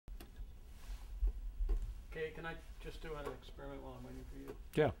can I just do an experiment while I'm waiting for you?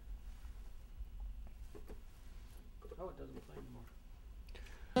 Yeah. Oh, it doesn't play anymore.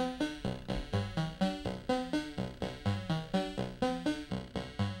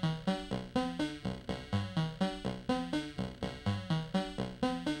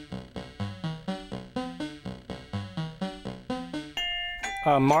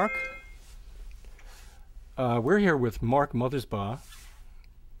 Mark, we're here with Mark Mothersbaugh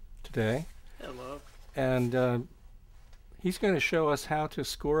today. Hello. And he's going to show us how to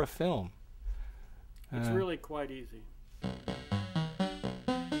score a film. It's really quite easy.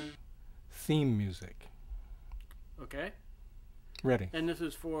 Theme music. Okay. Ready. And this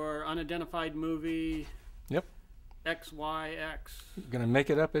is for unidentified movie. Yep. XYX. You're going to make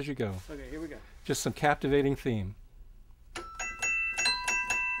it up as you go. Okay, here we go. Just some captivating theme.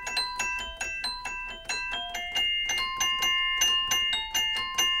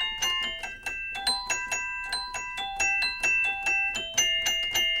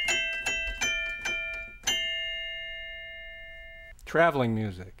 Traveling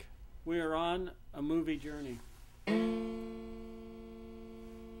music. We are on a movie journey.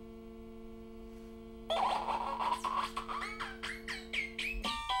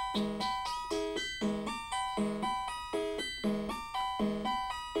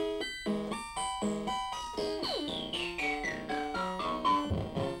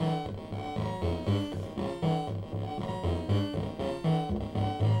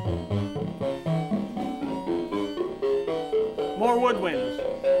 More woodwinds.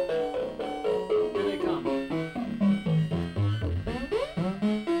 Here they come.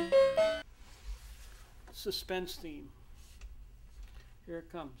 Suspense theme. Here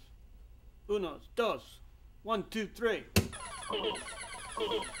it comes. Unos, dos, 1, 2, 3.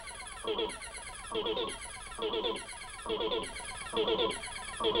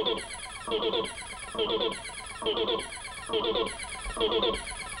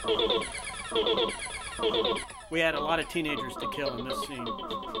 We had a lot of teenagers to kill in this scene.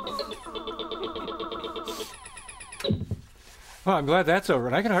 Oh, I'm glad that's over,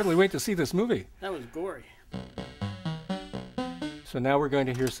 and I can hardly wait to see this movie. That was gory. So now we're going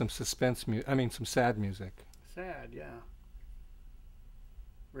to hear some suspense music. I mean, some sad music. Sad, yeah.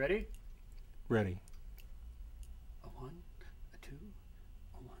 Ready? Ready. A 1, a 2,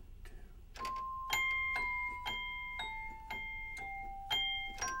 a 1, 2.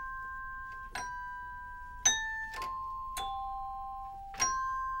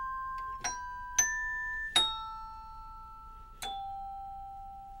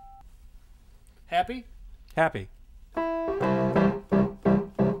 Happy? Happy.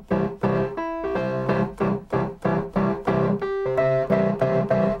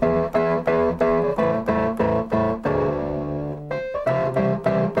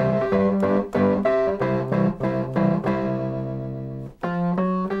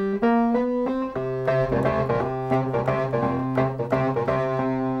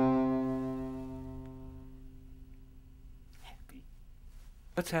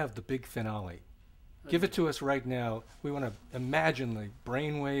 Let's have the big finale. Give it to us right now. We want to imagine the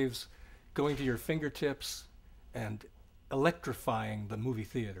brainwaves going to your fingertips and electrifying the movie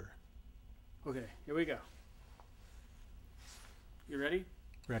theater. Okay, here we go. You ready?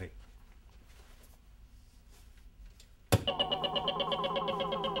 Ready.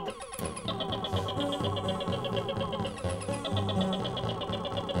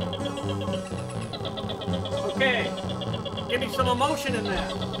 Okay, give me some emotion in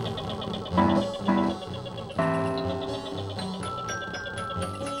there.